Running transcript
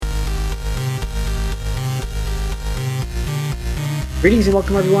Greetings and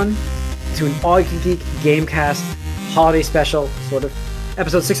welcome everyone to an All You Can Geek Gamecast holiday special, sort of,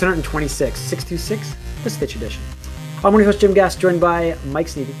 episode 626, 626, the Stitch edition. I'm one of your hosts, Jim Gass, joined by Mike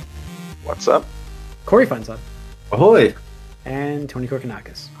Sneedy. What's up? Corey Funson. Ahoy! And Tony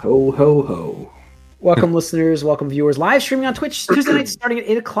Korkanakis. Ho, ho, ho. Welcome listeners, welcome viewers. Live streaming on Twitch Tuesday night starting at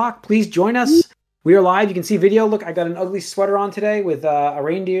 8 o'clock. Please join us. We are live. You can see video. Look, I got an ugly sweater on today with a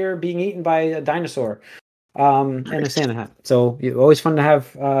reindeer being eaten by a dinosaur. And a Santa hat. So always fun to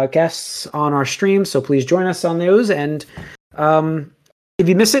have guests on our stream. So please join us on those. And if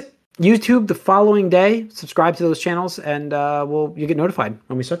you miss it, YouTube the following day, subscribe to those channels, and you get notified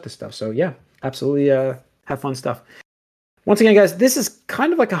when we start this stuff. So yeah, absolutely have fun stuff. Once again, guys, this is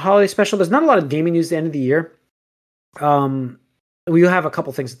kind of like a holiday special. There's not a lot of gaming news at the end of the year. We have a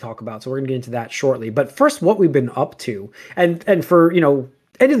couple things to talk about, so we're gonna get into that shortly. But first, what we've been up to, and for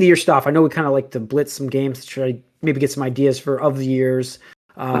end of the year stuff, I know we kind of like to blitz some games to try to maybe get some ideas for of the years,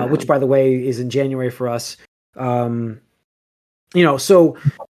 which by the way is in January for us. So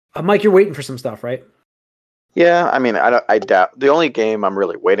Mike, you're waiting for some stuff, right? Yeah, I mean, I doubt the only game I'm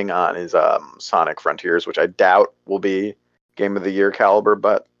really waiting on is Sonic Frontiers, which I doubt will be Game of the Year caliber,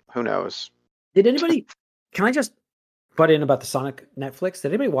 but who knows? Did anybody? Can I just butt in about the Sonic Netflix? Did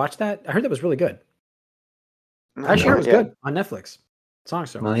anybody watch that? I heard that was really good. I actually heard it was good on Netflix. Sonic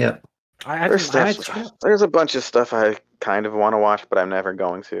Star. Not yet. There's a bunch of stuff I kind of want to watch, but I'm never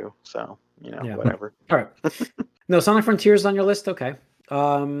going to. So whatever. All right. No, Sonic Frontiers on your list. Okay.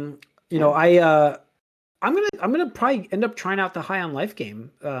 I'm gonna probably end up trying out the High on Life game.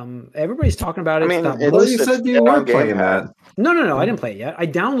 Everybody's talking about it. I mean, you said you weren't playing that. No, I didn't play it yet. I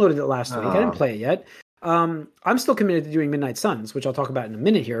downloaded it last week. I didn't play it yet. I'm still committed to doing Midnight Suns, which I'll talk about in a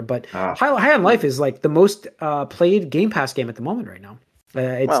minute here. But High on Life is like the most played Game Pass game at the moment right now.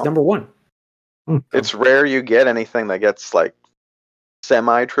 It's number one. It's rare you get anything that gets like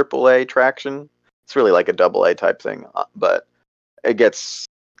semi AAA traction. It's really like a AA type thing, but it gets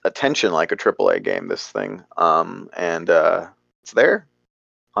attention like a AAA game. This thing, and it's there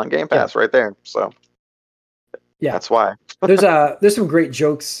on Game Pass right there. So yeah, that's why. There's some great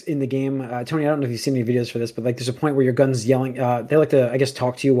jokes in the game. Tony, I don't know if you've seen any videos for this, but like there's a point where your gun's yelling. They like to, I guess,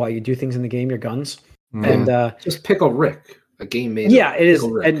 talk to you while you do things in the game. Your guns and just Pickle Rick. A game made. Yeah, it is,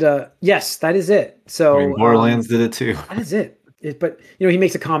 and yes, that is it. So Borderlands did it too. That is it. But he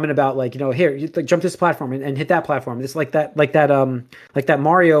makes a comment about like here, you like jump this platform and hit that platform. It's like that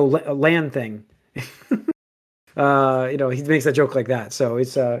Mario land thing. He makes that joke like that. So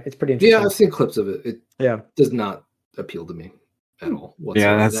it's pretty interesting. Yeah, I've seen clips of it. It does not appeal to me at all.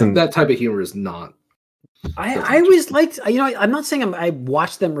 Yeah, that type of humor is not. I always liked. I'm not saying I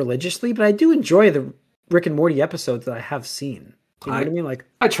watch them religiously, but I do enjoy the Rick and Morty episodes that I have seen. You know what I mean? Like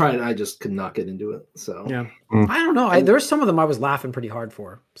I tried, I just could not get into it. So yeah, I don't know. There's some of them I was laughing pretty hard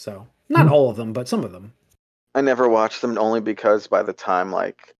for. So not all of them, but some of them. I never watched them only because by the time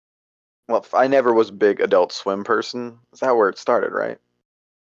I never was a big Adult Swim person. Is that where it started, right?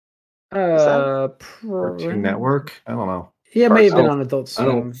 Cartoon Network. I don't know. Yeah, it may have been on Adult Swim.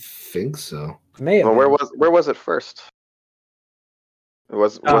 I don't think so. May have. Well, where was it first?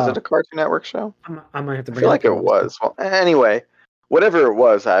 Was it a Cartoon Network show? I might have to. I feel like it was. Well, anyway, whatever it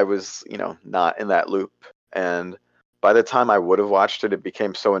was, I was not in that loop. And by the time I would have watched it, it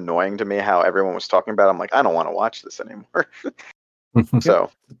became so annoying to me how everyone was talking about it. I'm like, I don't want to watch this anymore.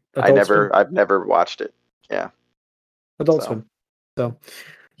 So I've never watched it. Yeah. Adult Swim. So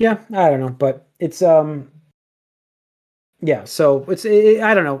yeah, I don't know, but it's yeah, so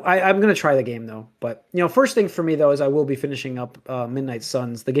I don't know. I'm going to try the game though. But, first thing for me though is I will be finishing up Midnight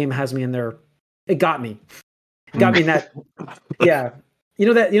Suns. The game has me in there. It got me. It got me in that. Yeah.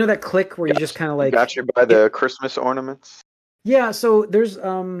 That click where you just kind of like. Got you by the Christmas ornaments? Yeah, so there's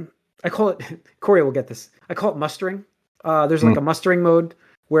I call it, Corey will get this. I call it mustering. There's like a mustering mode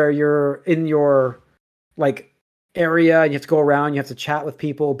where you're in your like area and you have to go around, you have to chat with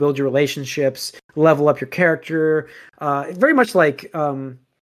people, build your relationships, level up your character, very much like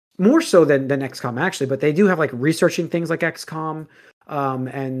more so than XCOM actually, but they do have like researching things like XCOM,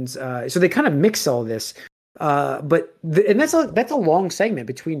 and so they kind of mix all this, but that's a long segment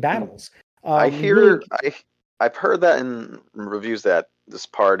between battles. I've heard that in reviews that this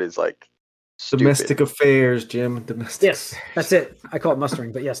part is like stupid. Domestic affairs, Jim. Domestic. Yes, that's it. I call it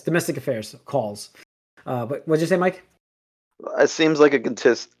mustering, but yes, domestic affairs calls. But what'd you say, Mike? It seems like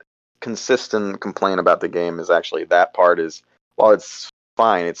a consistent complaint about the game is actually that part is, while it's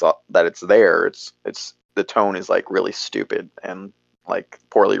fine, it's that it's there. It's the tone is like really stupid and like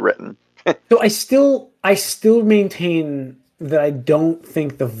poorly written. So I still maintain that I don't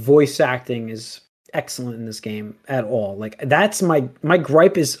think the voice acting is excellent in this game at all. Like that's my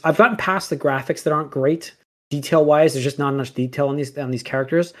gripe is I've gotten past the graphics that aren't great detail wise. There's just not enough detail on these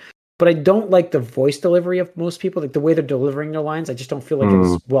characters. But I don't like the voice delivery of most people, like the way they're delivering their lines. I just don't feel like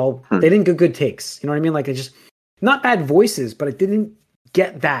it's they didn't get good takes. You know what I mean? Like it just not bad voices, but it didn't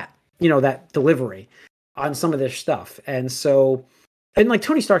get that, that delivery on some of their stuff. And so, and like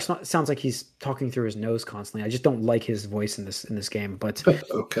Tony Stark sounds like he's talking through his nose constantly. I just don't like his voice in this game. But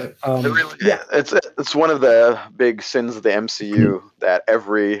okay, it's one of the big sins of the MCU that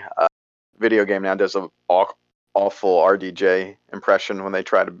every video game now does an awful RDJ impression when they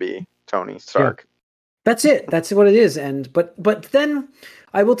try to be Tony Stark. Yeah. That's it. That's what it is. And but then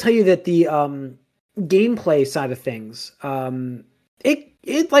I will tell you that the gameplay side of things,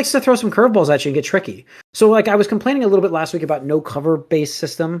 it likes to throw some curveballs at you and get tricky. So like I was complaining a little bit last week about no cover based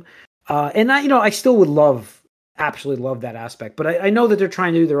system, and I still would absolutely love that aspect. But I know that they're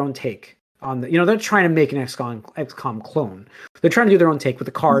trying to do their own take on the, they're trying to make an XCOM clone. They're trying to do their own take with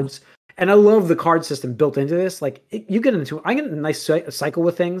the cards. And I love the card system built into this. Like I get a nice cycle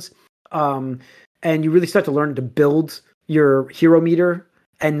with things. And you really start to learn to build your hero meter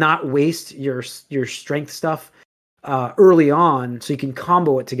and not waste your strength stuff early on, so you can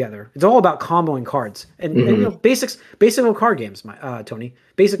combo it together. It's all about comboing cards and basic card games, Tony.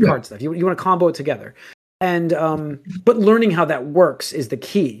 Basic card stuff. You want to combo it together, and but learning how that works is the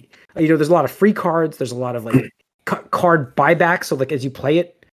key. There's a lot of free cards. There's a lot of like card buybacks. So like as you play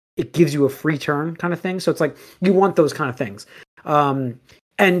it, it gives you a free turn kind of thing. So it's like you want those kind of things,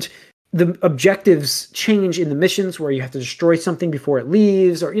 and the objectives change in the missions where you have to destroy something before it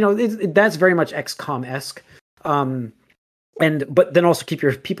leaves, or that's very much XCOM-esque. But then also keep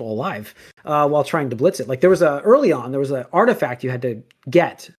your people alive while trying to blitz it. Like there was an artifact you had to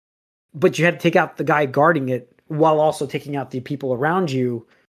get, but you had to take out the guy guarding it while also taking out the people around you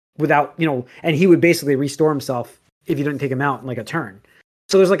without, and he would basically restore himself if you didn't take him out in like a turn.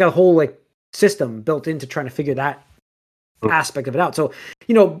 So there's like a whole like system built into trying to figure that aspect of it out. So,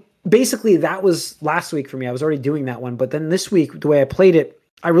 basically that was last week for me. I was already doing that one, but then this week, the way I played it,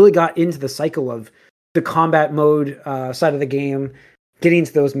 I really got into the cycle of the combat mode side of the game, getting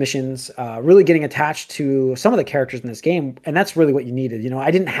into those missions, really getting attached to some of the characters in this game. And that's really what you needed. I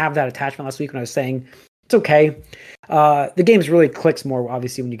didn't have that attachment last week when I was saying it's okay. The game's really clicks more,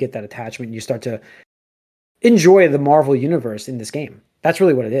 obviously, when you get that attachment and you start to enjoy the Marvel universe in this game. That's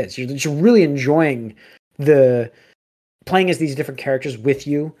really what it is. You're really enjoying the playing as these different characters with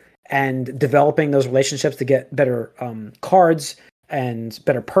you and developing those relationships to get better cards and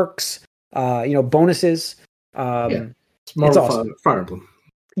better perks, bonuses. It's more awesome. Fire Emblem.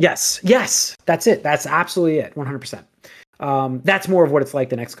 Yes, that's it. That's absolutely it. 100%. That's more of what it's like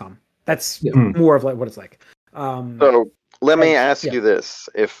than XCOM. That's more of like what it's like. So let me ask you this: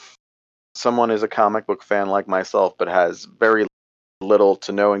 if someone is a comic book fan like myself, but has very little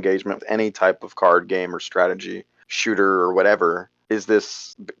to no engagement with any type of card game or strategy shooter or whatever, is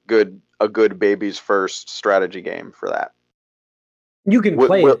this a good baby's first strategy game for that? You can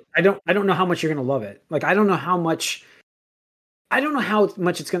play it. I don't know how much you're gonna love it. Like I don't know how much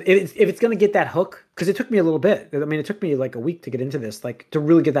it's gonna if it's gonna get that hook, because it took me a little bit. I mean, it took me like a week to get into this, like to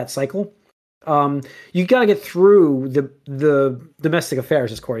really get that cycle. You got to get through the domestic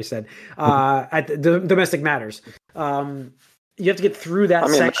affairs, as Corey said, at the domestic matters. You have to get through that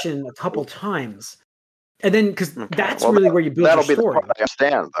section a couple times. And then, because that's really where you build your story. That'll be the part I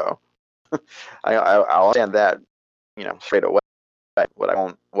understand, though. I'll understand that, straight away. What I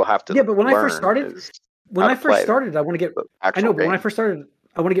won't, we'll have to. Yeah, but when I first started, I want to get. I know, but when I first started,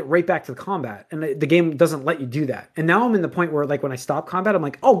 I want to get right back to the combat, and the game doesn't let you do that. And now I'm in the point where, like, when I stop combat, I'm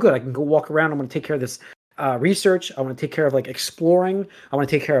like, oh, good, I can go walk around. I'm going to take care of this research. I want to take care of like exploring. I want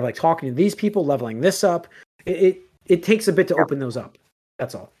to take care of like talking to these people, leveling this up. It takes a bit to open those up.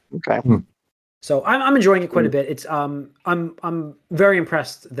 That's all. Okay. So I'm enjoying it quite a bit. It's I'm very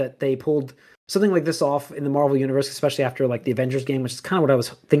impressed that they pulled something like this off in the Marvel universe, especially after like the Avengers game, which is kind of what I was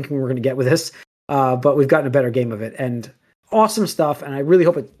thinking we were going to get with this. But we've gotten a better game of it, and awesome stuff. And I really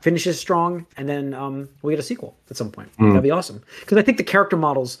hope it finishes strong, and then we get a sequel at some point. That'd be awesome, because I think the character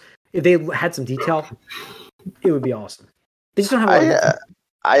models, if they had some detail, it would be awesome. They just don't have.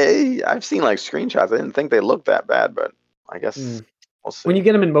 I've seen like screenshots. I didn't think they looked that bad, but I guess we'll see. When you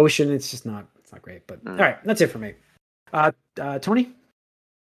get them in motion, it's just not. It's not great. But all right, that's it for me. Tony.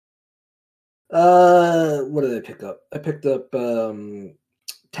 What did I pick up? I picked up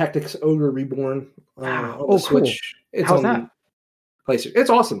Tactics Ogre Reborn on the Switch. Cool. How's that? PlayStation. It's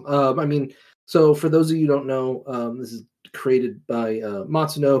awesome. I mean, so for those of you who don't know, this is created by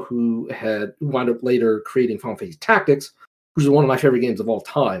Matsuno, who wound up later creating Final Fantasy Tactics, which is one of my favorite games of all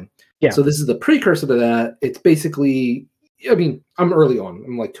time. Yeah. So this is the precursor to that. It's basically, I mean, I'm early on.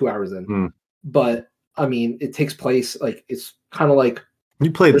 I'm like 2 hours in, but I mean, it takes place like it's kind of like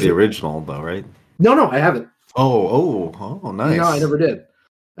you played the original though, right? No, I haven't. Oh, nice. No, I never did.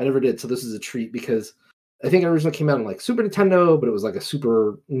 So this is a treat because I think it originally came out on like Super Nintendo, but it was like a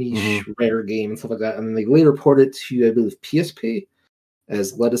super niche, rare game and stuff like that. And then they later ported it to, I believe, PSP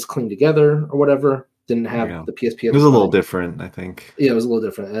as Let Us Cling Together or whatever. Didn't have the PSP. It was a little different, I think. Yeah, it was a little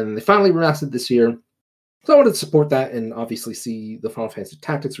different. And they finally remastered this year. So I wanted to support that and obviously see the Final Fantasy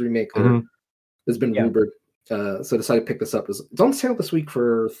Tactics remake that's been rumored. So I decided to pick this up. It's on sale this week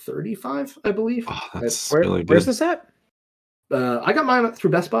for $35, I believe. Oh, that's really good. Where's this at? I got mine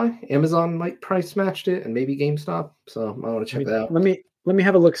through Best Buy. Amazon might price matched it, and maybe GameStop. So I want to check that out. Let me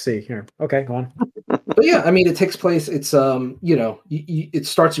have a look. See here. Okay, go on. But yeah, I mean, it takes place. It's it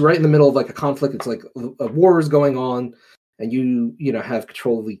starts right in the middle of like a conflict. It's like a war is going on, and you have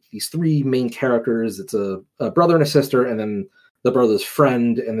control of these three main characters. It's a brother and a sister, and then the brother's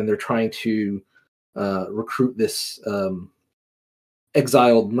friend, and then they're trying to recruit this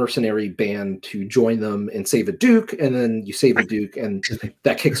exiled mercenary band to join them and save a duke, and then you save a duke, and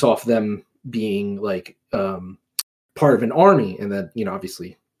that kicks off them being like part of an army, and then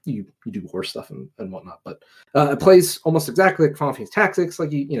obviously you do war stuff and whatnot. But it plays almost exactly like Final Fantasy Tactics,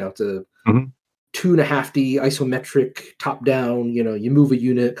 like it's a 2.5D isometric top down. You move a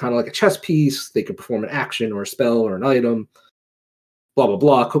unit kind of like a chess piece. They could perform an action or a spell or an item. Blah blah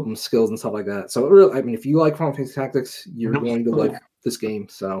blah, equip them skills and stuff like that. So really, I mean, if you like Final Fantasy Tactics, you're going to like this game.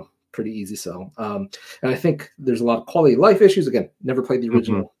 So pretty easy sell. And I think there's a lot of quality of life issues. Again, never played the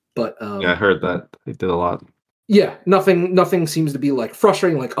original, but I heard that they did a lot. Yeah, nothing seems to be like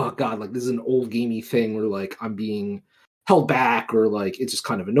frustrating. Like, oh god, like this is an old gamey thing where like I'm being held back, or like it's just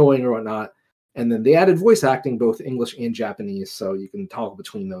kind of annoying or whatnot. And then they added voice acting, both English and Japanese, so you can toggle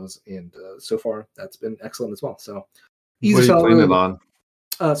between those. And so far, that's been excellent as well. So. Easy. What are you playing it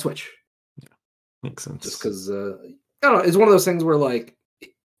on? Switch. Yeah, makes sense. Just because I don't know, it's one of those things where like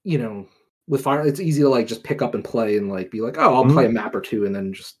with Fire, it's easy to like just pick up and play and like be like, oh, I'll play a map or two and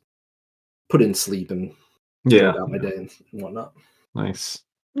then just put in sleep and out my day and whatnot. Nice.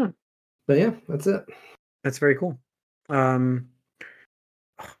 Yeah. But yeah, that's it. That's very cool. GameStop.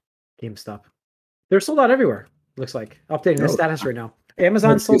 They're sold out everywhere. Looks like updating their status right now.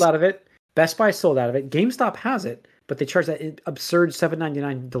 Amazon sold out of it. Best Buy sold out of it. GameStop has it, but they charge that absurd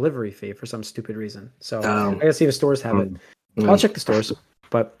 $7.99 delivery fee for some stupid reason. So I gotta see if the stores have it. I'll check the stores,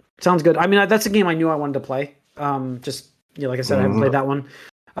 but sounds good. I mean, that's a game I knew I wanted to play. Just like I said, I haven't played that one,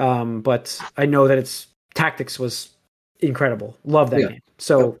 but I know that its tactics was incredible. Love that game.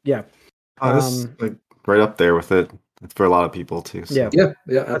 So this is like right up there with it. It's for a lot of people too. So. Yeah.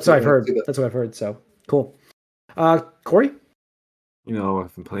 That's what I've heard. That's what I've heard. So cool. Corey,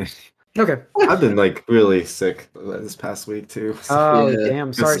 I've been playing. Okay. I've been like really sick this past week too. So oh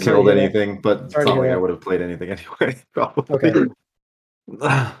damn! Sorry. Just killed anything, but it's not like I would have played anything anyway. Probably. Okay.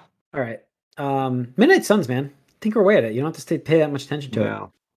 All right. Midnight Suns, man. Tinker away at it. You don't have to pay that much attention to it. I'm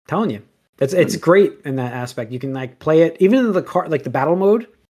telling you, it's great in that aspect. You can like play it even in the battle mode.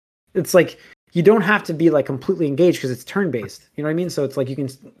 It's like you don't have to be like completely engaged because it's turn based. You know what I mean? So it's like you can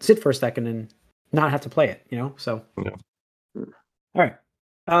sit for a second and not have to play it. So. Yeah. All right.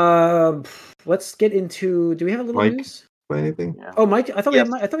 Let's get into. Do we have a little news? Anything? Yeah. Oh, Mike. I thought we had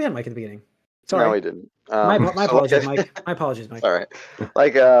Mike at the beginning. Sorry. No, we didn't. My apologies, Mike. My apologies, Mike. All right.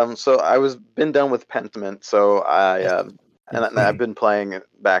 Like, so I been done with Pentiment, so I've been playing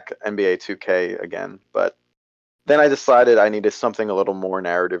back NBA 2K again, but then I decided I needed something a little more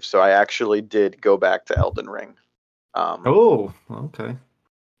narrative, so I actually did go back to Elden Ring. Oh, okay.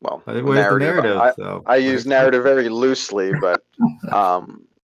 Well, narrative. I use narrative very loosely, but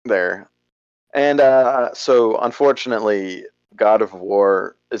there. And so, unfortunately, God of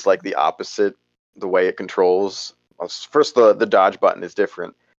War is like the opposite, the way it controls. First, the dodge button is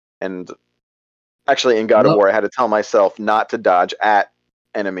different. And actually, in God of War, I had to tell myself not to dodge at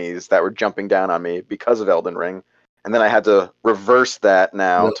enemies that were jumping down on me because of Elden Ring. And then I had to reverse that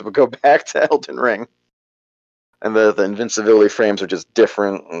now to go back to Elden Ring. And the invincibility frames are just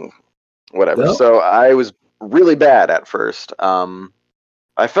different and whatever. Yep. So I was really bad at first.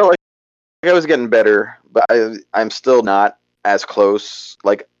 I felt like I was getting better, but I'm still not as close.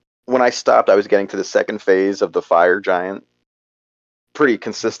 Like, when I stopped, I was getting to the second phase of the fire giant pretty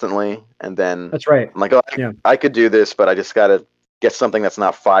consistently. And then that's right. I'm like, I could do this, but I just got to get something that's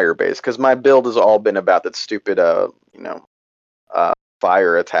not fire-based. Because my build has all been about that stupid,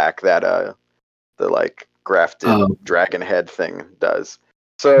 fire attack that the, like, grafted dragon head thing does.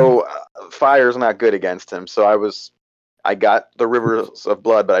 So fire's not good against him. So I was I got the Rivers of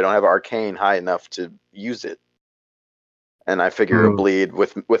Blood, but I don't have Arcane high enough to use it. And I figure a bleed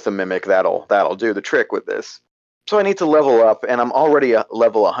with a Mimic that'll do the trick with this. So I need to level up, and I'm already at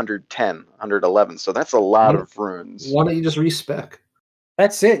level 110, 111. So that's a lot of runes. Why don't you just respec?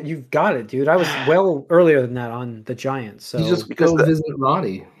 That's it. You've got it, dude. I was well earlier than that on the Giant. So you just go visit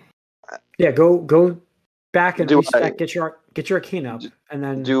Ronnie. Yeah, go back and respec. Get your Arcane up, and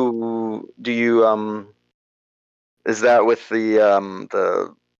then do you is that with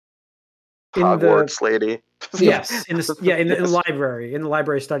the Hogwarts lady? Yes, in the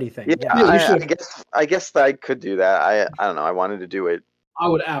library study thing. I guess I could do that. I don't know. I wanted to do it. I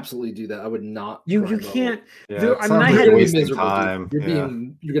would absolutely do that. I would not. You can't. Yeah, I mean, I had miserable. Time.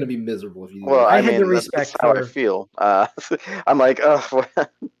 You're going to be miserable if you. Well, I had the respect. That's how I feel. I'm like, oh,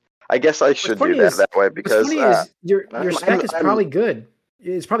 I guess I should do that way because what's funny is your spec is probably good.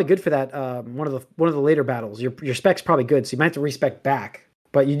 It's probably good for that one of the later battles. Your spec's probably good, so you might have to respec back.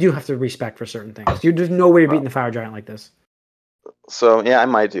 But you do have to respec for certain things. There's no way you're beating the Fire Giant like this. So yeah, I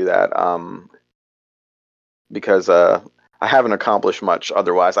might do that. Because I haven't accomplished much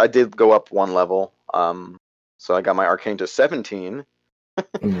otherwise. I did go up one level. So I got my Arcane to 17.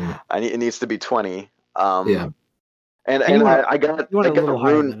 It needs to be 20. Yeah. And I got a little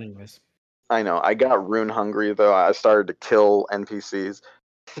higher than anyways. I know. I got rune hungry though. I started to kill NPCs.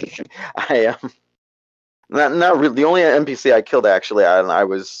 I Not really. The only NPC I killed actually, and I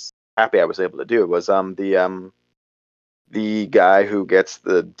was happy I was able to do it, was the guy who gets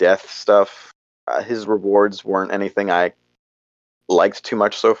the death stuff. His rewards weren't anything I liked too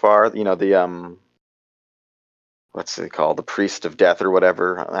much so far. You know, the what's it called? The Priest of Death or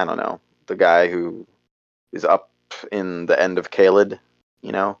whatever. I don't know. The guy who is up in the end of Caelid.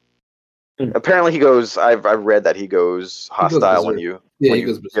 You know. Apparently he goes. I've read that he goes hostile when you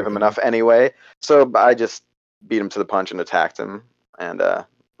give him enough anyway. So I just beat him to the punch and attacked him, and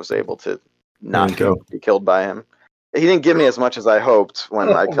was able to not be killed by him. He didn't give me as much as I hoped when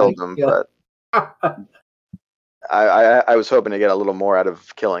I killed him, but I was hoping to get a little more out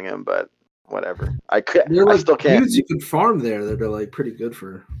of killing him. But whatever. I still can't. Dudes you can farm there that are like pretty good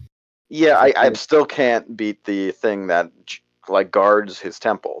for. Yeah, I still can't beat the thing that like guards his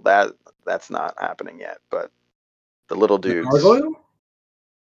temple. That's not happening yet, but the little dudes. The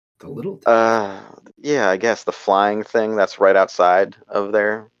little. Yeah, I guess the flying thing that's right outside of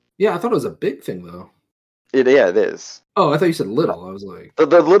there. Yeah, I thought it was a big thing though. It is. Oh, I thought you said little. I was like, the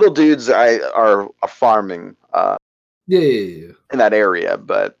little dudes are farming. Yeah. In that area,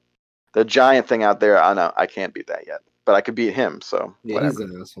 but the giant thing out there, I can't beat that yet. But I could beat him, so yeah, whatever. He's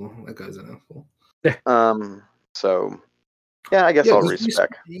an asshole. That guy's an asshole. So. Yeah, I guess I'll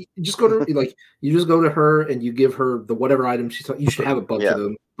respec. You just go to you just go to her and you give her the whatever item she thought. You should have a bunch of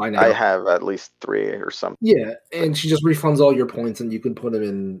them by now. I have at least 3 or something. Yeah, and she just refunds all your points and you can put them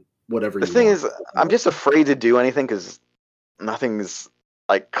in whatever. The thing is, I'm just afraid to do anything because nothing's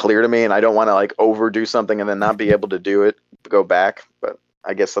like clear to me, and I don't want to like overdo something and then not be able to do it. Go back, but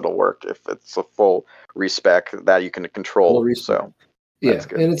I guess it'll work if it's a full respec that you can control. So yeah,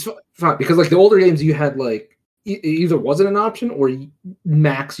 and it's fine because like the older games you had like. It either wasn't an option or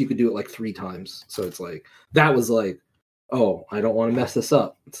max you could do it like 3 times. So it's like that was like, oh, I don't want to mess this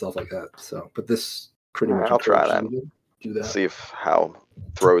up and stuff like that. So, but this pretty much I'll try that. Do that. See how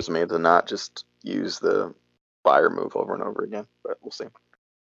throws me to not just use the fire move over and over again. But we'll see.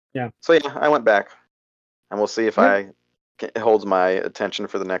 Yeah. So yeah, I went back, and we'll see if it holds my attention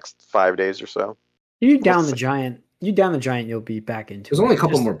for the next 5 days or so. You down the giant. You'll be back into it. There's only a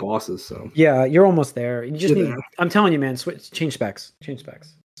couple more bosses, so yeah, you're almost there. You just need. I'm telling you, man. Change specs.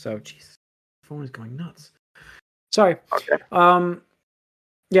 So, jeez, phone is going nuts. Sorry. Okay.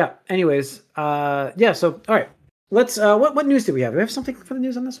 Yeah. Anyways. Yeah. So, all right. Let's. What news did we have? Do we have something for the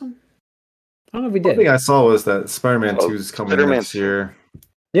news on this one? I don't know if we did. One thing I saw was that Spider-Man 2 is coming next year.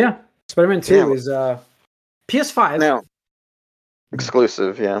 Yeah, Spider-Man 2 is PS5 now.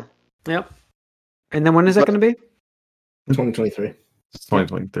 Exclusive. Yeah. Yep. And then when is that going to be? 2023. It's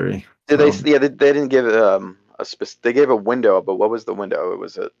 2023. Did they? Yeah, they didn't give they gave a window, but what was the window? It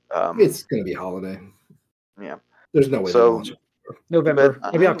was it's going to be holiday. Yeah. There's no way. So November,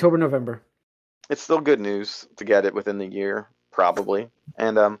 maybe October, November. It's still good news to get it within the year, probably.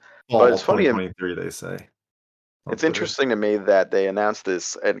 And but it's funny. 2023, they say. It's interesting to me that they announced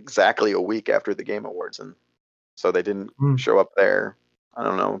this at exactly a week after the Game Awards, and so they didn't show up there. I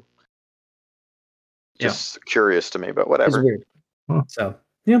don't know. Just curious to me, but whatever. It's weird. So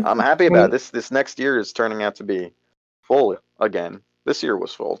yeah, I'm happy about this. This next year is turning out to be full again. This year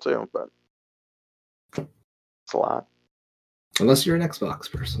was full too, but it's a lot. Unless you're an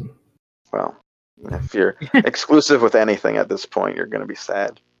Xbox person. Well, If you're exclusive with anything at this point, you're going to be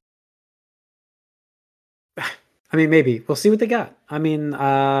sad. I mean, maybe we'll see what they got. I mean,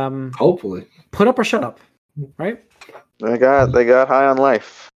 hopefully, put up or shut up, right? They got high on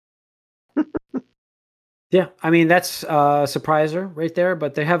life. Yeah, I mean that's a surpriser right there.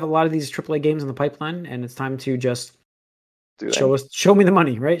 But they have a lot of these AAA games in the pipeline, and it's time to just show me the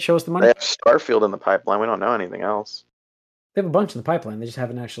money, right? Show us the money. They have Starfield in the pipeline. We don't know anything else. They have a bunch in the pipeline. They just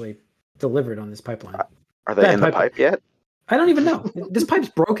haven't actually delivered on this pipeline. Are they in the pipe yet? I don't even know. This pipe's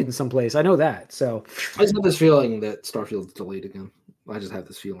broken someplace. I know that. So I just have this feeling that Starfield's delayed again. I just have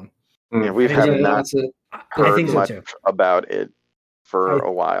this feeling. Yeah, we've not heard much about it for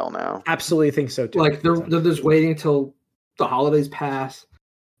a while now. Absolutely think so too. Like they're just waiting till the holidays pass,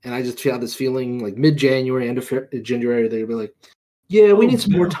 and I just have this feeling like mid-January, end of January, they'll be like, "Yeah, we need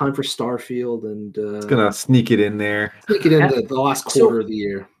some more time for Starfield," and it's gonna sneak it in there. Sneak it in the last quarter of the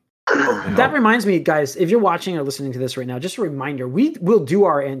year. That reminds me, guys, if you're watching or listening to this right now, just a reminder, we will do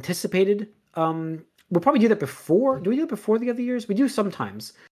our anticipated, we'll probably do that before. Do we do it before the other years? We do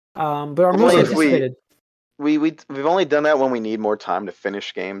sometimes. But our most anticipated. We've only done that when we need more time to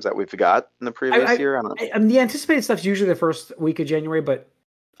finish games that we've got in the previous year. The anticipated stuff's usually the first week of January, but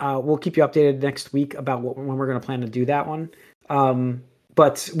we'll keep you updated next week about when we're going to plan to do that one.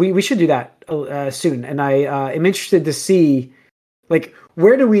 But we should do that soon. And I am interested to see, like,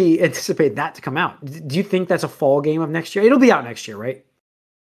 where do we anticipate that to come out? Do you think that's a fall game of next year? It'll be out next year, right?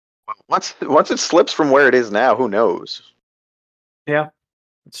 Once it slips from where it is now, who knows? Yeah,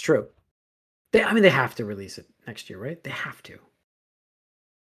 it's true. They have to release it next year, right? They have to.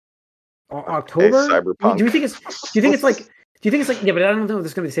 October? Cyberpunk. Do you think it's like? Yeah, but I don't know if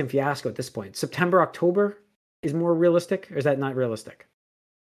there's going to be the same fiasco at this point. September, October is more realistic, or is that not realistic?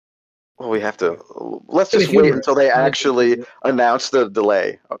 Well, we have to. Let's just wait until they actually announce the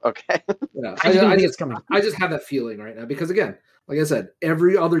delay. Okay. Yeah, I think it's coming. I just have that feeling right now because, again, like I said,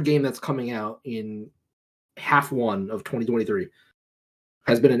 every other game that's coming out in half one of 2023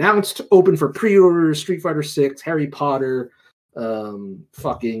 has been announced, open for pre-orders. Street Fighter 6, Harry Potter,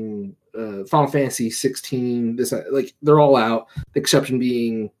 fucking Final Fantasy 16. They're all out. The exception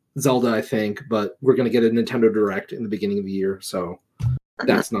being Zelda, I think, but we're going to get a Nintendo Direct in the beginning of the year, so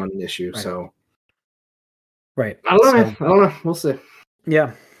that's not an issue. Right. So, right. I don't know. We'll see.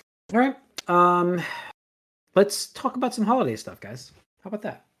 Yeah. All right. Let's talk about some holiday stuff, guys. How about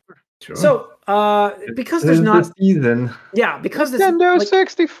that? Sure. So, because there's not season. Yeah, because this Nintendo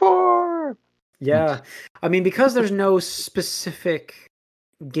 64. Yeah, I mean, because there's no specific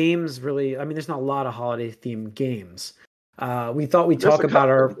games really. I mean, there's not a lot of holiday themed games. We thought we'd talk about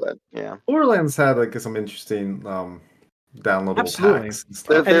our. Yeah, Borderlands had like some interesting downloadable Absolutely. packs. And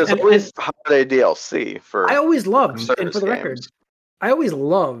stuff. There's always holiday DLC for. I always loved, and for the games. record, I always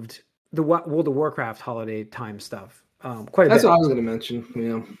loved the World of Warcraft holiday time stuff. Quite a bit. That's what I was going to mention.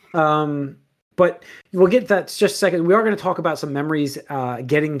 Yeah. But we'll get that just a second. We are going to talk about some memories,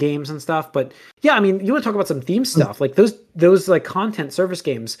 getting games and stuff. But yeah, I mean, you want to talk about some theme stuff like those like content service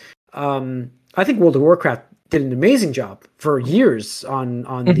games. I think World of Warcraft did an amazing job for years on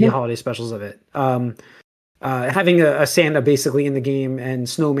the holiday specials of it. Having a Santa basically in the game and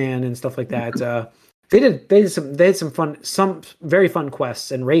Snowman and stuff like that. They had some very fun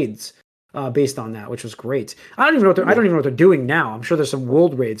quests and raids. Based on that, which was great. I don't even know what they're doing now. I'm sure there's some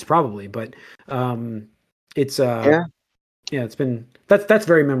world raids probably, but it's it's been that's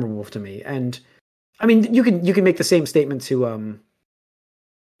very memorable to me. And I mean, you can make the same statement to I'm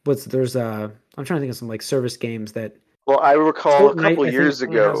trying to think of some like service games that. Well, I recall Fortnite, a couple years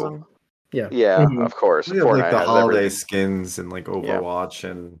ago. Yeah, of course. We have like the holiday skins and like Overwatch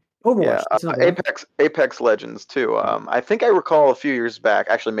and. Overwatch. Apex Legends too. I think I recall a few years back,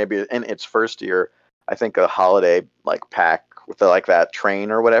 actually maybe in its first year, I think a holiday like pack with that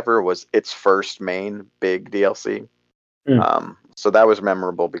train or whatever was its first main big DLC. So that was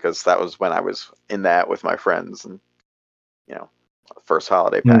memorable because that was when I was in that with my friends and first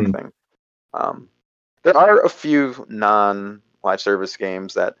holiday pack thing. There are a few non-live service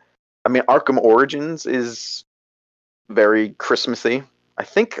games that, I mean, Arkham Origins is very Christmassy. I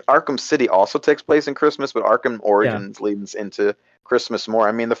think Arkham City also takes place in Christmas, but Arkham Origins leads into Christmas more.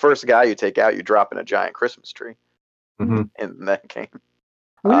 I mean, the first guy you take out, you drop in a giant Christmas tree in that game.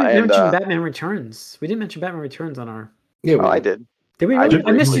 We didn't mention Batman Returns. We didn't mention Batman Returns on our. Yeah, I did. Did we? I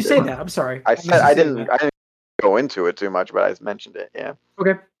missed you say that. I'm sorry. I said I didn't go into it too much, but I mentioned it. Yeah.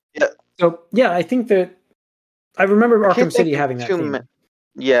 Okay. Yeah. So yeah, I think that I remember Arkham City having that theme.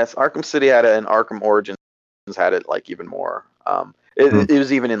 Yes, Arkham City had it, and Arkham Origins had it like even more. It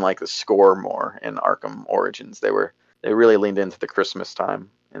was even in like the score more in Arkham Origins. They really leaned into the Christmas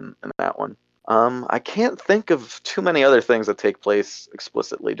time in that one. I can't think of too many other things that take place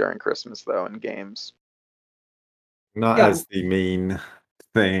explicitly during Christmas, though, in games. Not as the main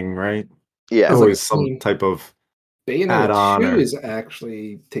thing, right? Yeah. It's Always like some type of Bayonetta 2 add-on. is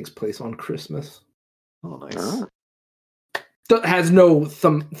actually takes place on Christmas. Oh, nice. Oh. Has no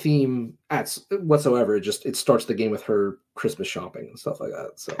theme whatsoever. It starts the game with her Christmas shopping and stuff like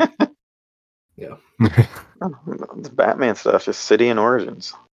that. So, yeah. The Batman stuff, just city and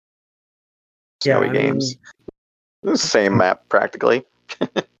origins. Snowy games. Same map, practically.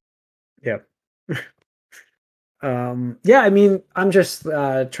 Yeah. Yeah, I mean, I'm just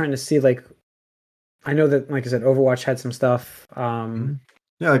trying to see, like, I know that, like I said, Overwatch had some stuff.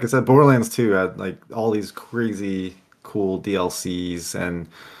 Yeah, like I said, Borderlands 2 had like all these crazy cool DLCs, and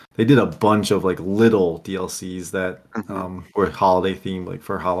they did a bunch of like little DLCs that were holiday themed, like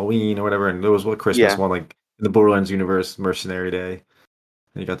for Halloween or whatever. And there was one Christmas one, like in the Borderlands universe, Mercenary Day,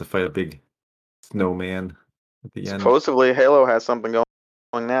 and you got to fight a big snowman at the end. Supposedly, Halo has something going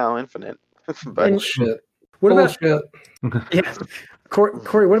now, Infinite. But Bullshit. What Bullshit. about yeah,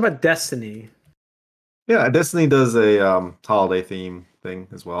 Corey? What about Destiny? Yeah, Destiny does a holiday theme thing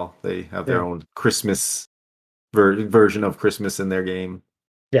as well. They have their own Christmas version of Christmas in their game.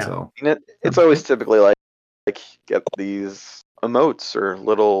 Yeah, so it's always typically like get these emotes or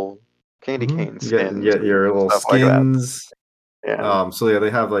little candy canes. Get your little skins. Like yeah. So yeah, they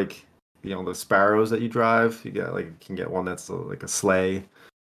have like the sparrows that you drive. You get you can get one that's like a sleigh.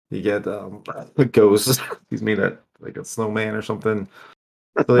 You get a ghost. Excuse me, that like a snowman or something.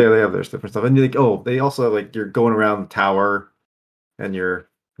 So yeah, they have their different stuff, and they also have you're going around the tower, and you're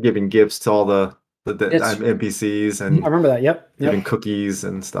giving gifts to all the NPCs, and I remember that. Yep. Giving cookies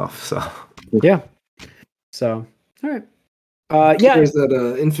and stuff. So yeah. So all right. Yeah. There's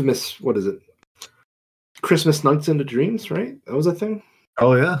that infamous, what is it? Christmas Nights into Dreams, right? That was a thing.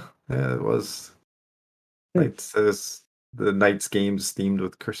 Oh yeah, it was. The Nights games themed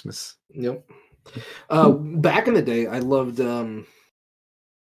with Christmas. Yep. Back in the day, I loved.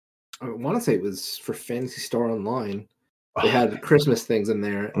 I want to say it was for Phantasy Star Online. They had Christmas things in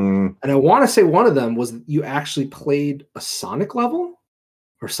there, and I want to say one of them was you actually played a Sonic level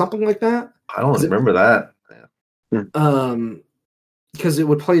or something like that. I don't remember that. Because it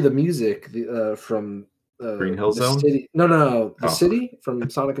would play the music from Green Hill Zone. City. No, the city from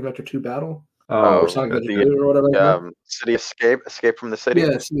Sonic Adventure 2 Battle. Or Sonic Adventure 2 or whatever. City Escape from the City. Yeah,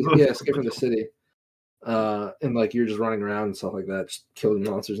 Escape from the City. And you're just running around and stuff like that, just killing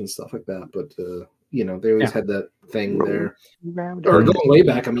monsters and stuff like that. But they always had that thing there. Or going way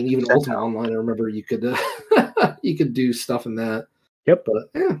back, I mean, even Ultimate Online, I remember you could you could do stuff in that. Yep. But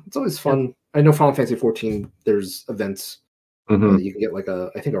yeah, it's always fun. Yep. I know Final Fantasy 14. There's events. You can get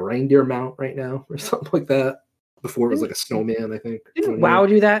I think a reindeer mount right now or something like that. Before it was like a snowman, I think. Didn't WoW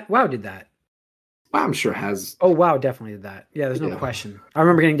do that? WoW did that. WoW, I'm sure has. Oh, WoW definitely did that. Yeah, there's no question. I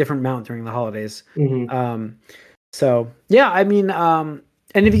remember getting different mount during the holidays. So yeah, I mean, and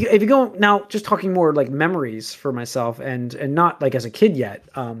if you go now, just talking more like memories for myself, and not like as a kid yet,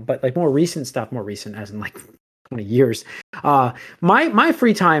 but like more recent as in like 20 years. My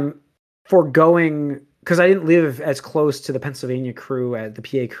free time for going, because I didn't live as close to the Pennsylvania crew, as the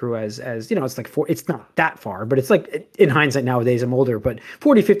PA crew, as it's like it's not that far, but it's like, in hindsight nowadays, I'm older, but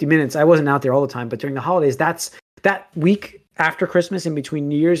 40, 50 minutes, I wasn't out there all the time. But during the holidays, that week after Christmas in between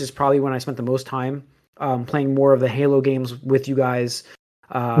New Year's is probably when I spent the most time playing more of the Halo games with you guys,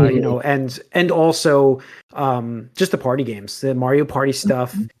 and also just the party games, the Mario Party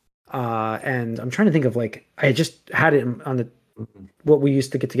stuff. And I'm trying to think of I just had it on what we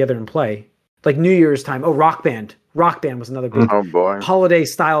used to get together and play. Like New Year's time. Oh, Rock Band. Rock Band was another big holiday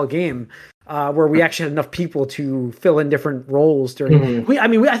style game where we actually had enough people to fill in different roles during. I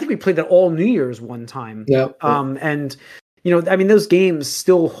think we played that all New Year's one time. Yeah. And those games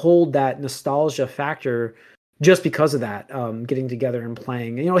still hold that nostalgia factor just because of that. Getting together and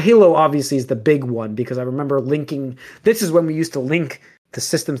playing. Halo obviously is the big one because I remember linking. This is when we used to link the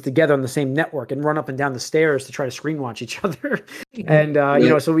systems together on the same network and run up and down the stairs to try to screen watch each other. And,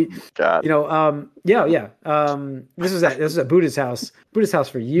 so we, this was at Buddha's house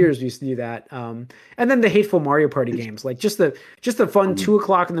for years. We used to do that. And then the hateful Mario Party games, like just the fun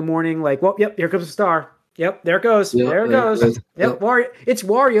 2:00 in the morning, here comes the star. Yep. There it goes. Yep, there it goes. Yep. It's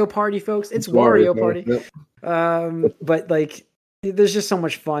Wario Party, folks. It's Wario Party. Yep. But there's just so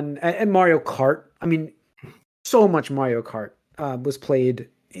much fun. And Mario Kart. I mean, so much Mario Kart. Was played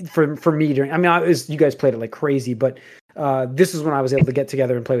for me during. I mean, you guys played it like crazy, but this is when I was able to get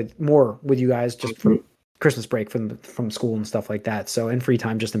together and play with you guys just for Christmas break from school and stuff like that. So in free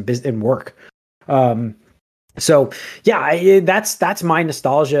time, just in work. So yeah, that's my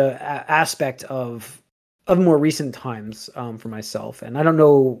nostalgia aspect of more recent times for myself. And I don't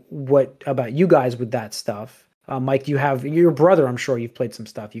know what about you guys with that stuff. Mike, you have your brother. I'm sure you've played some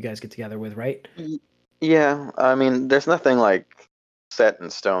stuff. You guys get together with, right? Yeah, I mean, there's nothing like set in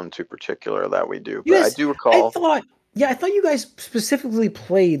stone too particular that we do, You but I guys, do I recall. thought, yeah, I thought you guys specifically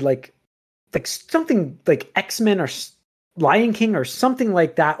played like something like X-Men or Lion King or something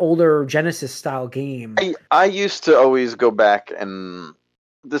like that older Genesis style game. I used to always go back, and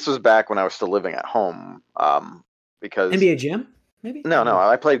this was back when I was still living at home. Because NBA Jam, maybe? no,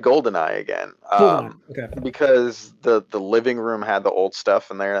 I played GoldenEye again. GoldenEye. Okay. Because the living room had the old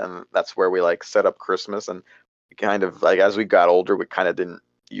stuff in there, and that's where we like set up Christmas, and we kind of like as we got older, we kind of didn't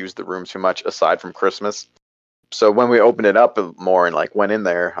use the room too much aside from Christmas. So when we opened it up more and like went in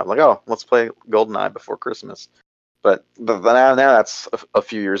there, I'm like, oh, let's play GoldenEye before Christmas. But now that's a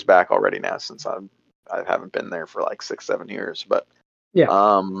few years back already now, since I haven't been there for like 6-7 years. But Yeah.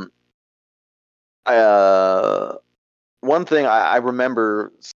 One thing I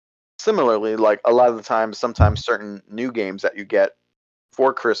remember similarly, like a lot of the times, sometimes certain new games that you get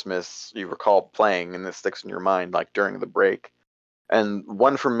for Christmas, you recall playing, and this sticks in your mind, like during the break. And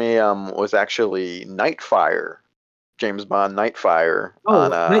one for me was actually Nightfire, James Bond Nightfire. Oh,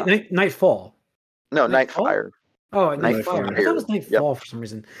 on Nightfall. no Nightfall? Nightfire. Oh, Nightfire. Nightfall. I thought it was Nightfall for some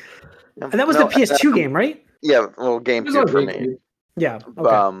reason. Yep. And that was No, the PS2 game, right? Yeah, well, It was on GameCube for me. GameCube. Yeah.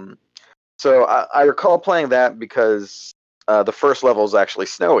 Okay. So I recall playing that because the first level is actually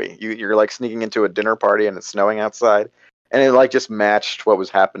snowy. You're like sneaking into a dinner party and it's snowing outside, and it like just matched what was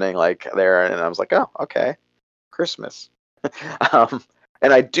happening like there, and I was like, oh, okay, Christmas.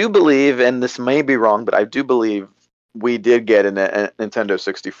 And I do believe, and this may be wrong, but I do believe we did get a Nintendo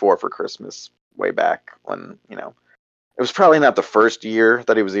 64 for Christmas way back when, it was probably not the first year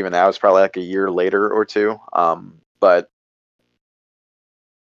that he was even out. It was probably like a year later or two. But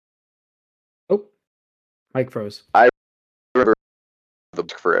Oh, Mike froze. I remember the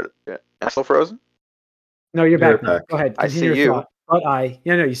for it. Am I still frozen? No, you're back now. back. Go ahead. I Continue see your you. thought. But I.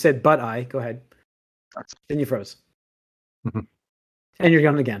 No, you said but I. Go ahead. Then you froze. Mhm. And you're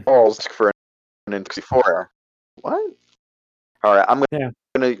gone again. Balls for an N64. What? All right, I'm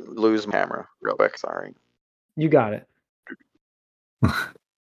gonna lose my camera real quick. Sorry. You got it.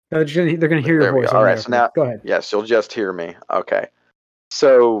 They're gonna hear your There we voice. go. All right, so now, go ahead. yes, you'll just hear me. Okay.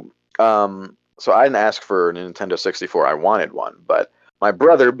 So, so I didn't ask for a Nintendo 64. I wanted one, but my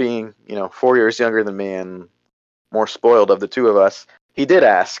brother, being 4 years younger than me and more spoiled of the two of us, he did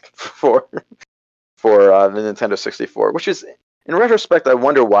ask for the Nintendo 64. Which is, in retrospect, I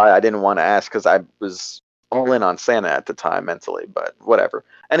wonder why I didn't want to ask, because I was all in on Santa at the time mentally. But whatever.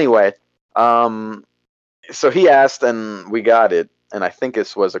 Anyway, so he asked and we got it, and I think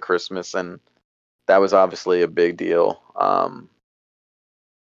this was a Christmas, and that was obviously a big deal. Am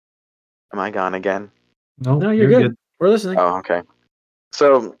I gone again? No, you're good. We're listening. Oh, okay.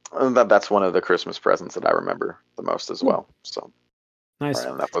 So that's one of the Christmas presents that I remember the most as well. So Nice. all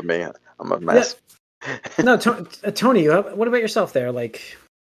right, enough of me. I'm a mess. Yeah. No, Tony, what about yourself there? Like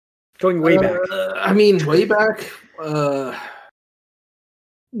going way back. I mean, way back.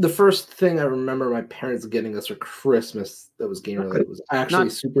 The first thing I remember my parents getting us for Christmas that was game related was actually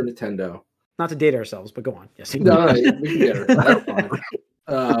Super Nintendo. Not to date ourselves, but go on. Yes. No, we can get her. That's fine.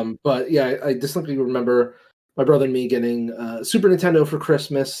 But yeah, I distinctly remember my brother and me getting Super Nintendo for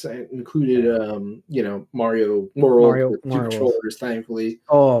Christmas. It included, Mario World with two controllers, thankfully.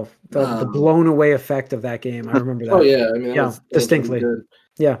 Oh, the blown away effect of that game. I remember that. Oh yeah, I mean, that distinctly. Was really good.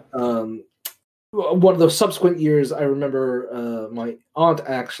 Yeah. One of those subsequent years, I remember my aunt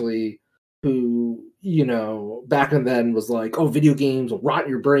actually, who back then was like, "Oh, video games will rot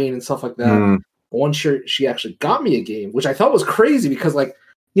your brain and stuff like that." One year, she actually got me a game, which I thought was crazy because,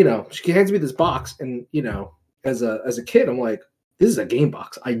 she hands me this box, and as a kid, I'm like, "This is a game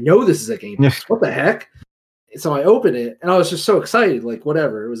box. I know this is a game box. What the heck?" So I open it, and I was just so excited, like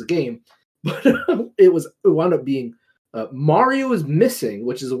whatever. It was a game, but it wound up being. Mario is Missing,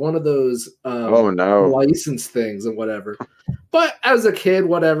 which is one of those license things and whatever. But as a kid,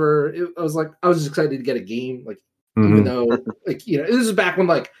 whatever, I was just excited to get a game. Even though, this is back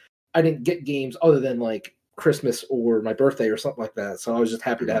when I didn't get games other than Christmas or my birthday or something like that. So I was just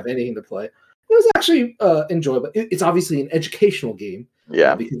happy to have anything to play. It was actually enjoyable. It's obviously an educational game.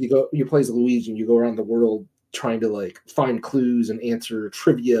 Yeah, because you play as Luigi and you go around the world trying to find clues and answer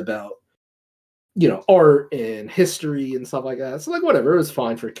trivia about art and history and stuff like that. So whatever, it was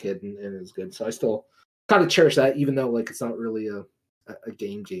fine for a kid and it was good. So I still kind of cherish that, even though it's not really a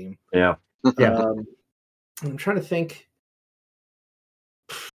game. Yeah. I'm trying to think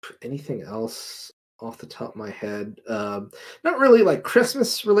anything else off the top of my head. Not really like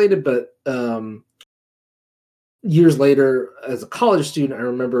Christmas related, but years later, as a college student, I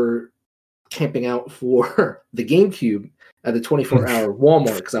remember camping out for the GameCube at the 24-hour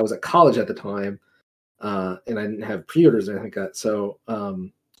Walmart because I was at college at the time, and I didn't have pre-orders or anything like that. So I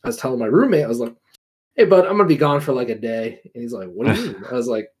was telling my roommate, I was like, "Hey, bud, I'm gonna be gone for like a day," and he's like, "What do you mean?" I was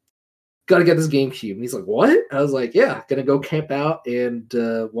like, "Gotta get this GameCube," and he's like, "What?" I was like, "Yeah, gonna go camp out in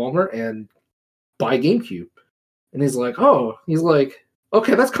Walmart and buy GameCube," and he's like, "Oh," he's like,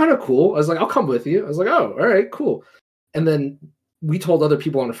 "Okay, that's kind of cool." I was like, "I'll come with you." I was like, "Oh, all right, cool," and then we told other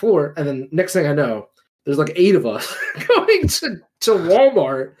people on the floor, and then next thing I know, there's like 8 of us going to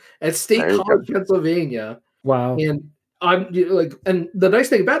Walmart at State College, Pennsylvania. Wow. And I'm like, and the nice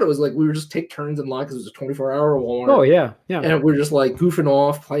thing about it was like we would just take turns in line because it was a 24-hour Walmart. Oh yeah, yeah. And we're just like goofing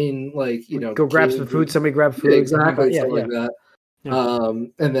off, playing like go grab some food. Somebody grab food. Yeah, exactly, Yeah, something like that. Yeah.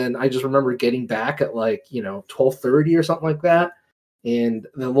 And then I just remember getting back at like 12:30 or something like that. And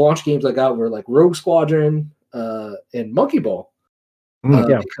the launch games I got were like Rogue Squadron and Monkey Ball.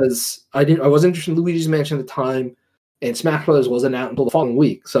 Because I wasn't interested in Luigi's Mansion at the time, and Smash Brothers wasn't out until the following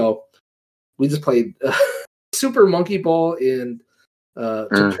week. So we just played Super Monkey Ball and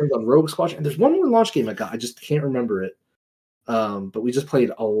took turns on Rogue Squadron. And there's one more launch game I got. I just can't remember it. But we just played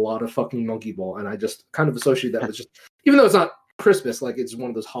a lot of fucking Monkey Ball, and I just kind of associate that with just, even though it's not Christmas, like it's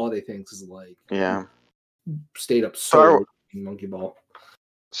one of those holiday things, is like stayed up so Monkey Ball.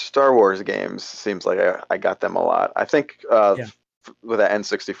 Star Wars games seems like I got them a lot. I think with that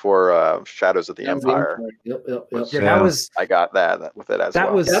N64 Shadows of the Empire. Yep. That was I got that with it as that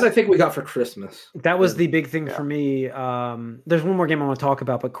well. Was that I think we got for Christmas. That was the big thing for me. There's one more game I want to talk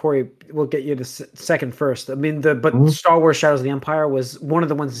about, but Corey, we'll get you to second first. I mean, Star Wars Shadows of the Empire was one of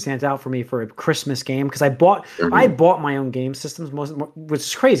the ones that stands out for me for a Christmas game because I bought my own game systems, which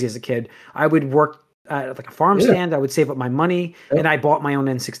is crazy as a kid. I would work at like a farm stand. I would save up my money, and I bought my own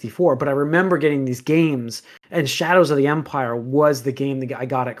N64. But I remember getting these games, and Shadows of the Empire was the game that I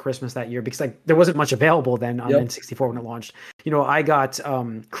got at Christmas that year because there wasn't much available then on N64 when it launched. I got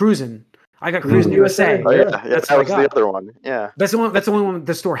Cruisin'. I got Cruisin' USA. Oh, yeah. That's that was the other one. Yeah, that's the only one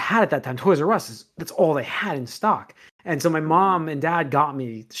the store had at that time. Toys R Us. That's all they had in stock. And so my mom and dad got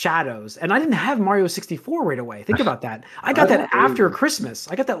me Shadows, and I didn't have Mario 64 right away. Think about that. I got that after Christmas.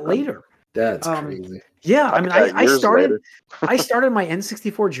 I got that later. That's crazy. Yeah, I mean, I started my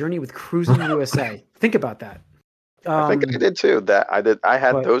N64 journey with Cruisin' USA. Think about that. I think I did too. I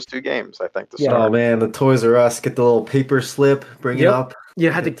had those two games. I think to start. Oh man, the Toys R Us, get the little paper slip, bring it up.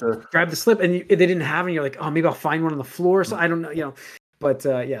 You had to grab the slip, and they didn't have it. And you're like, oh, maybe I'll find one on the floor. So I don't know, But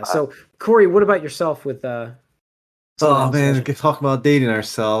So Corey, what about yourself with? Oh man, talking about dating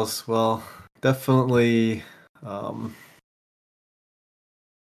ourselves. Well, definitely.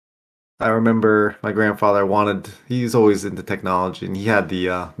 I remember my grandfather he's always into technology, and he had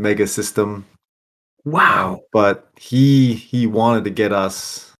the Mega System. Wow. But he wanted to get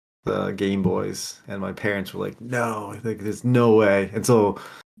us the Game Boys, and my parents were like, no, there's no way. And so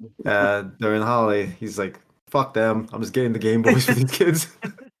during the holiday, he's like, fuck them. I'm just getting the Game Boys for these kids.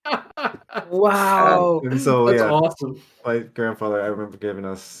 Wow. And so, that's awesome. My grandfather, I remember giving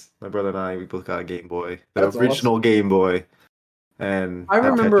us, my brother and I, we both got a Game Boy. The That's original awesome. Game Boy. And I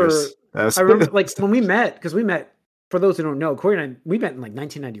remember like when we met, because we met, for those who don't know, Corey and I, we met in like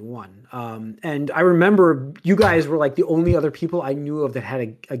 1991. And I remember you guys were like the only other people I knew of that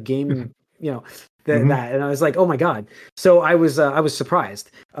had a game, that, and I was like, oh my God. So I was surprised.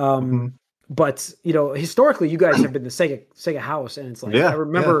 But historically, you guys have been the Sega house, and it's like I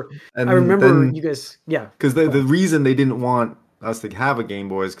remember you guys, because the reason they didn't want us to have a Game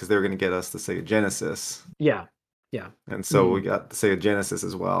Boy is because they were going to get us the Sega Genesis. Yeah. And so we got the Sega Genesis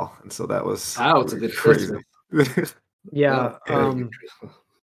as well, and so that was it's a good crazy. Yeah,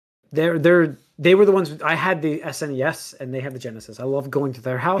 they were the ones. I had the SNES, and they had the Genesis. I love going to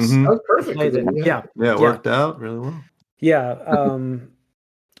their house. That was perfect. Yeah, it worked out really well. Yeah,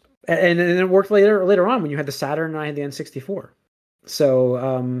 and it worked later on when you had the Saturn and I had the N64.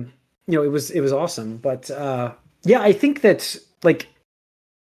 So it was awesome. But I think that like.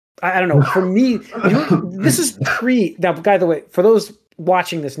 I don't know. For me, this is now, by the way, for those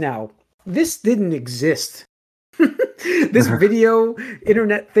watching this now, this didn't exist. This video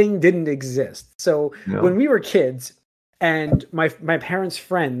internet thing didn't exist. So when we were kids and my parents'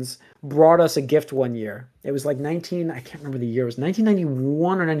 friends brought us a gift one year, it was like I can't remember the year. It was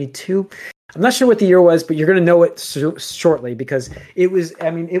 1991 or 92. I'm not sure what the year was, but you're going to know it shortly because it was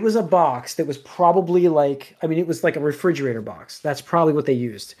a box that was probably it was like a refrigerator box. That's probably what they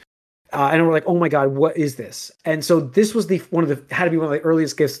used. And we're like, oh my God, what is this? And so this was had to be one of the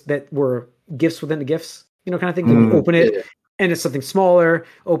earliest gifts that were gifts within the gifts, kind of thing. That you open it and it's something smaller,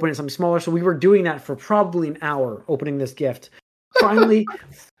 open it something smaller. So we were doing that for probably an hour, opening this gift. Finally,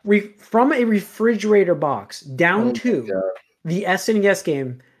 from a refrigerator box down to the SNES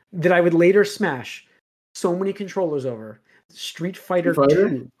game that I would later smash so many controllers over. Street Fighter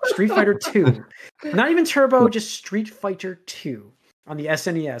 2. Street Fighter 2. Not even Turbo, just Street Fighter 2 on the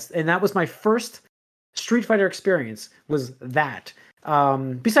SNES. And that was my first Street Fighter experience, was that.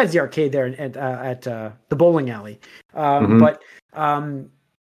 Besides the arcade there at the bowling alley. But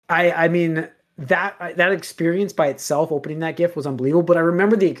I mean, that experience by itself, opening that gift, was unbelievable. But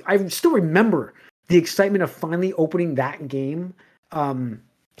I still remember the excitement of finally opening that game.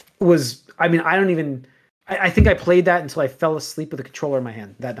 I think I played that until I fell asleep with a controller in my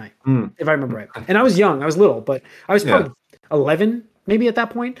hand that night, if I remember right. And I was young, I was little, but I was probably 11 maybe at that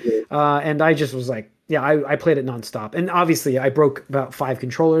point. And I just was like, I played it nonstop. And obviously I broke about 5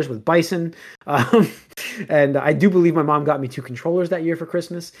 controllers with Bison. And I do believe my mom got me 2 controllers that year for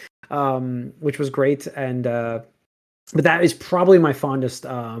Christmas, which was great. And but that is probably my fondest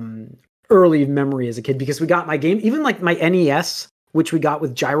early memory as a kid, because we got my game, even like my NES, which we got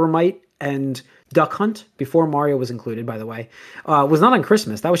with Gyromite and Duck Hunt before Mario was included, by the way, was not on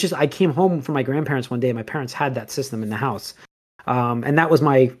Christmas. That was just, I came home from my grandparents one day and my parents had that system in the house. And that was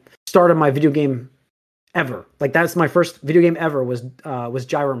my start of my video game ever. Like, that's my first video game ever was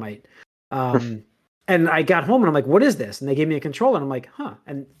Gyromite. And I got home and I'm like, what is this? And they gave me a controller and I'm like, huh.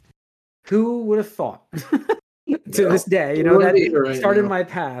 And who would have thought to this day, that started my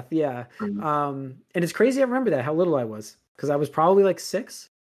path. Yeah. And it's crazy. I remember that, how little I was, because I was probably like 6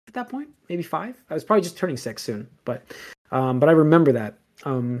 at that point, maybe 5. I was probably just turning 6 soon, but I remember that.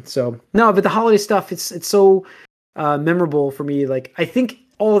 So no, but the holiday stuff, it's so memorable for me. Like, I think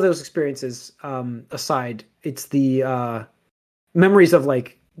all of those experiences aside, it's the memories of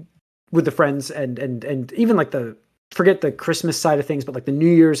like with the friends and even like forget the Christmas side of things, but like the New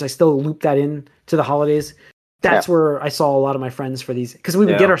Year's, I still loop that in to the holidays. That's where I saw a lot of my friends for these, because we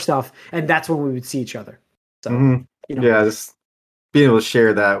would get our stuff and that's when we would see each other. So just being able to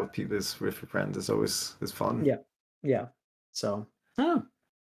share that with people, with your friends, is fun. Yeah. So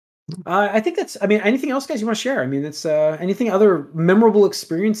I think that's, anything else, guys, you want to share? It's anything other memorable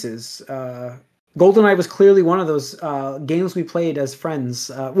experiences. GoldenEye was clearly one of those games we played as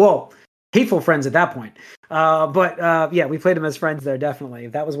friends. Hateful friends at that point. But we played them as friends there, definitely.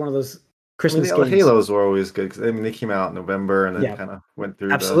 That was one of those Christmas games. Halos were always good, because they came out in November and then kind of went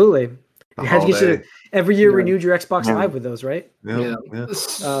through. Absolutely. You had to get every year renewed your Xbox Live with those, right? Yeah.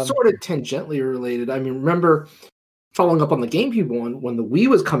 Sort of tangentially related. Remember following up on the GameCube one, when the Wii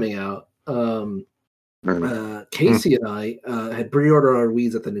was coming out, Casey and I had pre-ordered our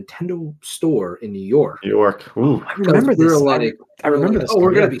Wiis at the Nintendo store in New York. Ooh. I remember this. I remember this.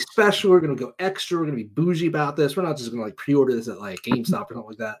 We're going to be special. We're going to go extra. We're going to be bougie about this. We're not just going to pre-order this at GameStop or something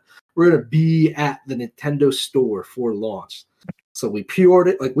like that. We're going to be at the Nintendo store for launch. So we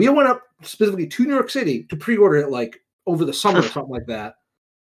pre-ordered it. We went up specifically to New York City to pre-order it over the summer or something like that.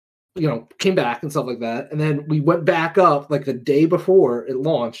 Came back and stuff like that. And then we went back up the day before it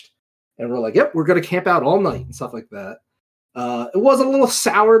launched. And we're like, yep, we're going to camp out all night and stuff like that. It was a little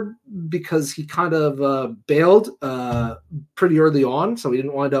sour because he kind of bailed pretty early on. So we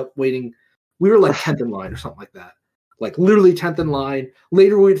didn't wind up waiting. We were 10th in line or something like that. Literally 10th in line.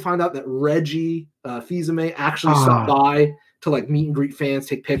 Later, we'd find out that Reggie Fils-Aimé actually stopped by to meet and greet fans,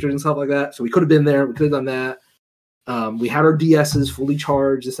 take pictures and stuff like that. So we could have been there. We could have done that. We had our DSs fully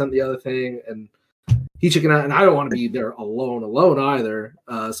charged, this and the other thing. And he chickened out, and I don't want to be there alone either.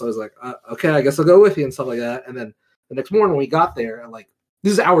 So I was like, okay, I guess I'll go with you and stuff like that. And then the next morning when we got there,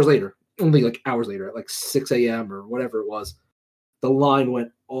 this is hours later, only hours later, at 6 a.m. or whatever it was, the line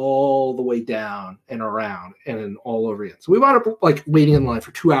went all the way down and around and then all over again. So we wound up waiting in line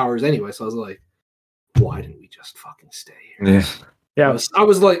for 2 hours anyway. So I was like, why didn't we just fucking stay here? Yeah. I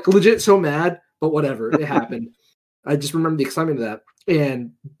was legit so mad, but whatever, it happened. I just remember the excitement of that.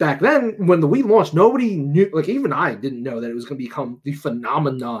 And back then, when the Wii launched, nobody knew, even I didn't know that it was going to become the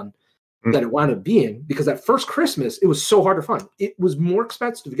phenomenon that it wound up being, because that first Christmas, it was so hard to find. It was more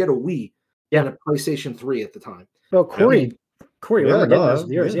expensive to get a Wii than a PlayStation 3 at the time. Well, Corey,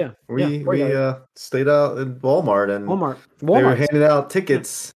 yours, yeah. We stayed out in Walmart, and they were handing out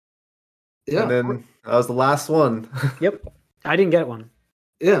tickets. Yeah. And then I was the last one. Yep. I didn't get one.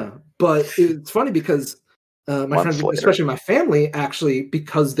 Yeah. But it's funny because my friends, especially my family, actually,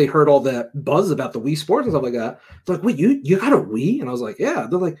 because they heard all that buzz about the Wii Sports and stuff like that, they're like, wait, you got a Wii? And I was like, yeah.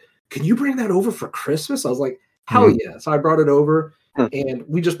 They're like, can you bring that over for Christmas? I was like, hell yeah. So I brought it over. and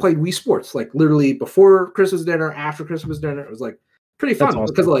we just played Wii Sports, like literally before Christmas dinner, after Christmas dinner. It was like pretty fun awesome.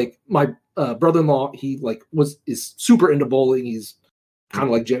 because like my brother-in-law, he like is super into bowling. He's kind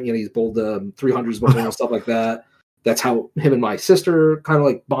of like Jim, you know, he's bowled 300s before and stuff like that. That's how him and my sister kind of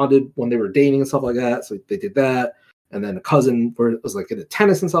like bonded when they were dating and stuff like that. So they did that. And then a cousin was like into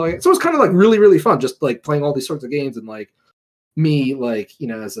tennis and stuff like that. So it was kind of like really, really fun, just like playing all these sorts of games. And like me, like, you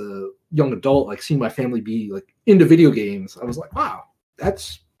know, as a young adult, like seeing my family be like into video games, I was like, wow,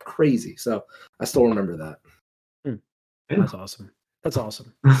 that's crazy. So I still remember that. That's awesome. That's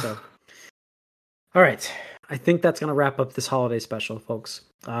awesome. So, all right. I think that's going to wrap up this holiday special, folks.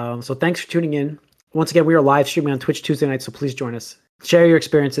 So thanks for tuning in. Once again, we are live streaming on Twitch Tuesday night, so please join us. Share your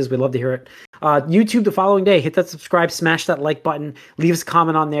experiences. We'd love to hear it. YouTube the following day. Hit that subscribe, smash that like button, leave us a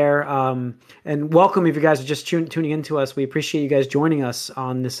comment on there. And welcome if you guys are just tuning into us. We appreciate you guys joining us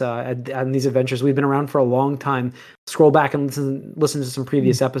on this on these adventures. We've been around for a long time. Scroll back and listen to some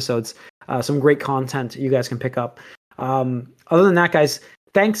previous episodes. Some great content you guys can pick up. Other than that, guys,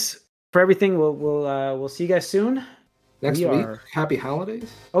 thanks for everything. We'll see you guys soon. Next week, happy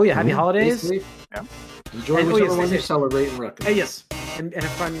holidays. Oh yeah, happy holidays. Yeah. Enjoy whichever one you celebrate and recognize. Hey, yes, and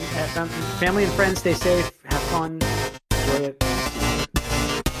family and friends, stay safe, have fun, enjoy it.